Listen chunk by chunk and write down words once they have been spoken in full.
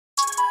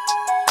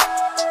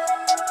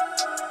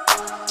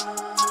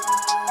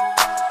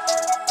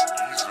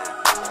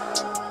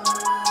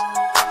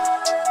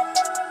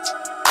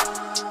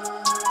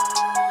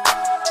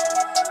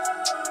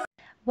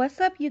What's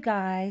up, you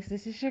guys?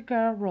 This is your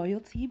girl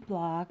Royalty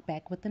Blog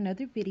back with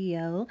another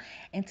video,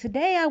 and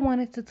today I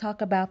wanted to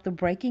talk about the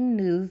breaking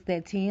news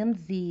that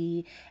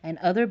TMZ and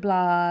other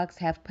blogs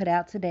have put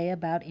out today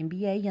about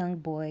NBA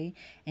youngboy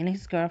and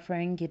his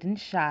girlfriend getting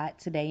shot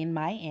today in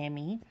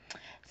Miami.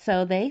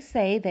 So they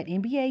say that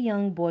NBA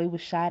youngboy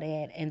was shot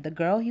at, and the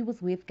girl he was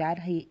with got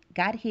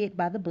hit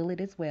by the bullet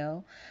as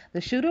well.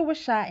 The shooter was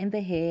shot in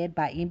the head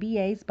by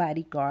NBA's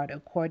bodyguard,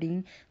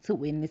 according to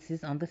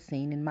witnesses on the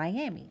scene in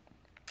Miami.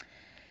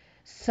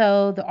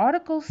 So the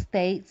article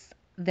states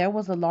there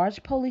was a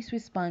large police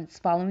response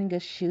following a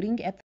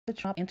shooting at the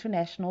Trump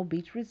International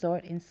Beach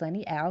Resort in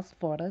Sunny Isles,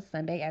 Florida,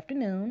 Sunday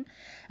afternoon.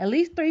 At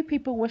least 3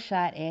 people were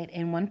shot at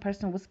and 1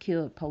 person was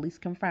killed, police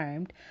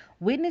confirmed.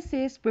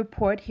 Witnesses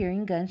report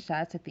hearing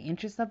gunshots at the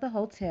entrance of the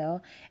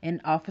hotel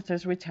and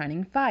officers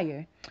returning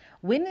fire.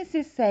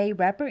 Witnesses say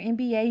rapper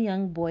NBA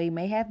youngboy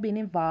may have been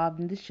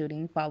involved in the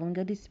shooting following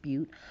a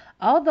dispute,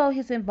 although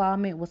his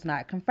involvement was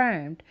not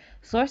confirmed.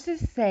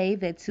 Sources say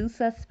that 2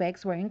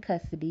 suspects were in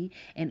custody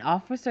and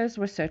officers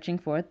were searching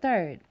for a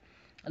third.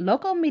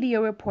 Local media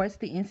reports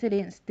the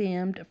incident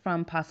stemmed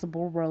from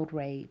possible road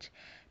rage.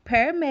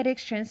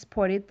 Paramedics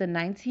transported the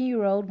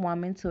 19-year-old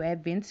woman to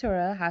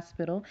Adventura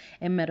Hospital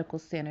and Medical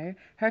Center.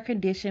 Her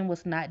condition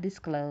was not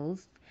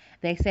disclosed.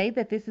 They say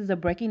that this is a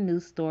breaking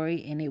news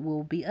story and it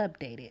will be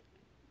updated.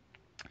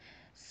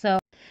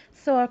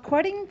 So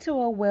according to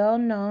a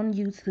well-known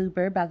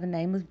YouTuber by the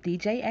name of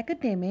DJ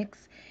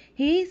Academics,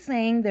 he's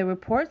saying the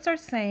reports are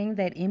saying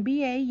that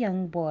NBA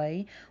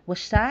youngboy was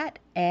shot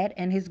at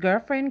and his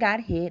girlfriend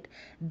got hit,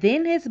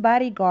 then his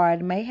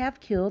bodyguard may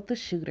have killed the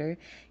shooter.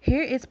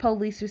 Here is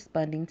police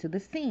responding to the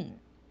scene.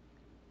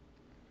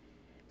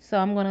 So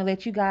I'm going to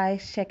let you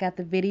guys check out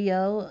the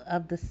video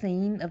of the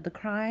scene of the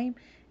crime,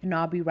 and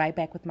I'll be right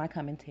back with my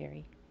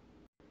commentary.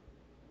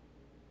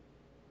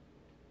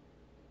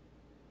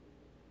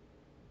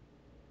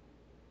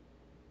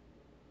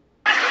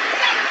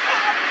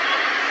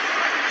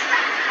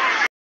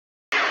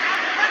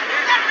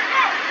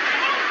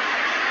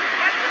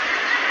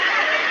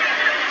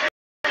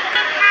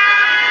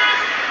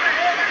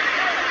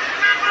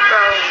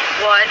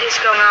 What is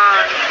going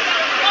on?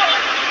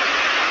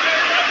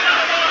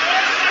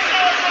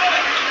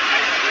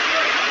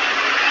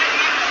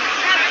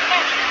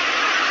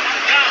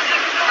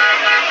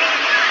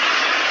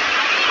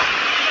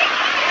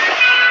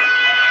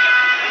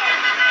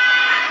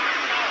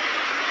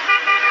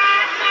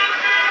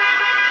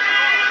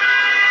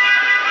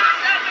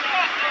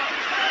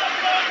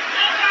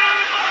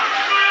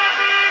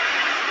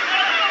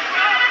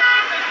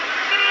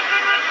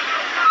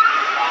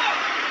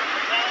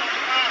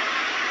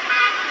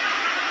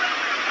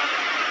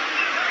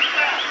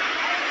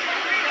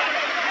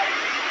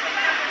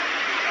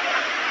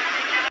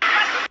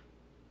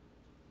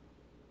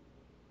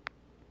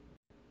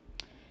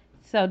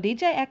 So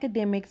DJ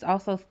Academics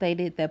also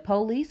stated that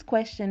police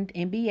questioned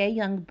NBA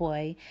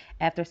youngboy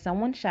after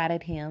someone shot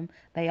at him.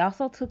 They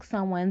also took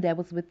someone that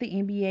was with the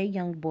NBA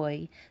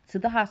youngboy to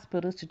the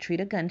hospital to treat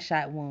a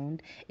gunshot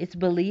wound. It's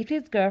believed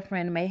his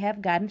girlfriend may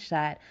have gotten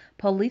shot.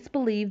 Police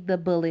believe the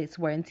bullets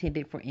were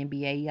intended for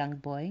NBA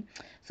youngboy.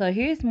 So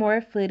here's more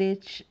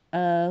footage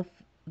of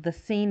the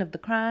scene of the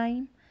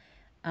crime.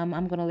 I'm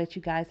going to let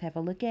you guys have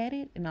a look at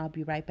it, and I'll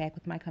be right back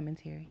with my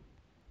commentary.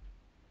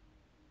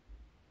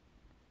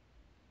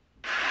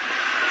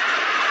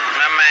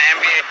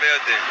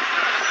 Building.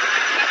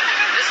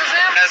 This is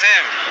him? That's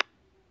him.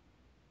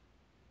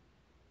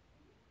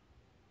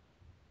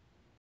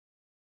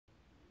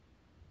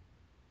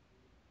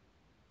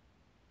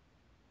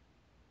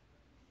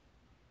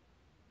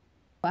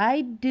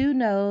 I do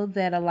know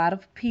that a lot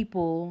of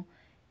people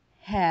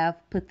have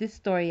put this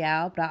story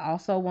out, but I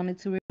also wanted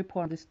to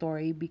report on this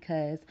story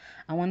because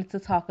I wanted to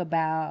talk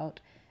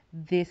about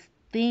this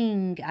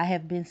thing I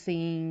have been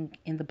seeing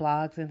in the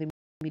blogs and the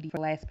media for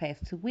the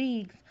past 2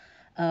 weeks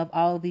of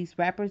all these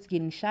rappers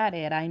getting shot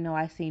at. I know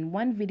I seen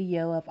one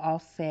video of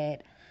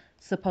Offset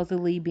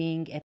supposedly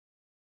being at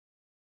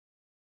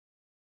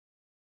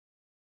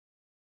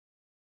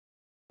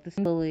the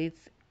bullets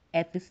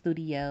at the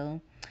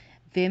studio.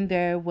 Then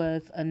there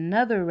was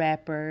another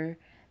rapper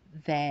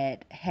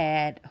that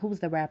had, who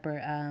was the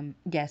rapper?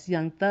 Yes,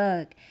 Young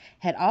Thug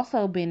had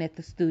also been at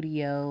the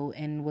studio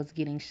and was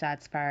getting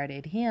shots fired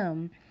at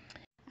him.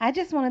 I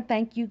just want to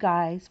thank you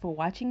guys for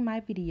watching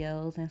my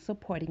videos and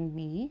supporting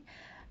me.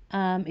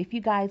 If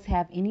you guys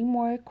have any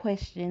more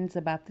questions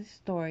about this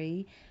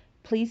story,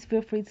 please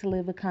feel free to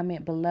leave a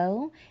comment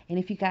below. And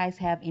if you guys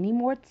have any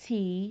more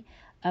tea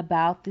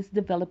about this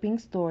developing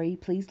story,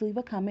 please leave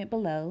a comment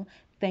below.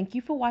 Thank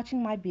you for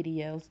watching my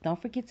videos.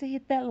 Don't forget to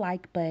hit that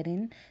like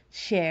button,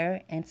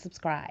 share, and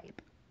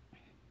subscribe.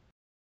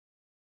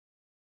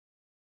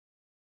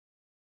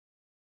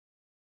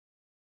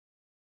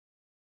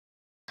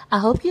 I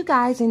hope you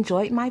guys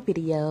enjoyed my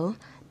video.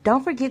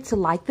 Don't forget to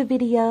like the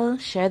video,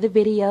 share the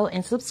video,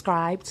 and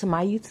subscribe to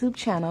my YouTube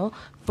channel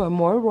for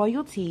more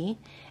royalty.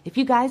 If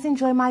you guys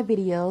enjoy my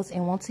videos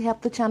and want to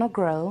help the channel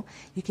grow,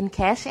 you can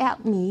cash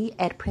out me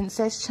at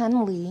Princess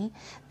Chun Li.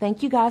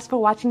 Thank you guys for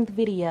watching the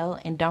video,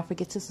 and don't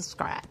forget to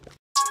subscribe.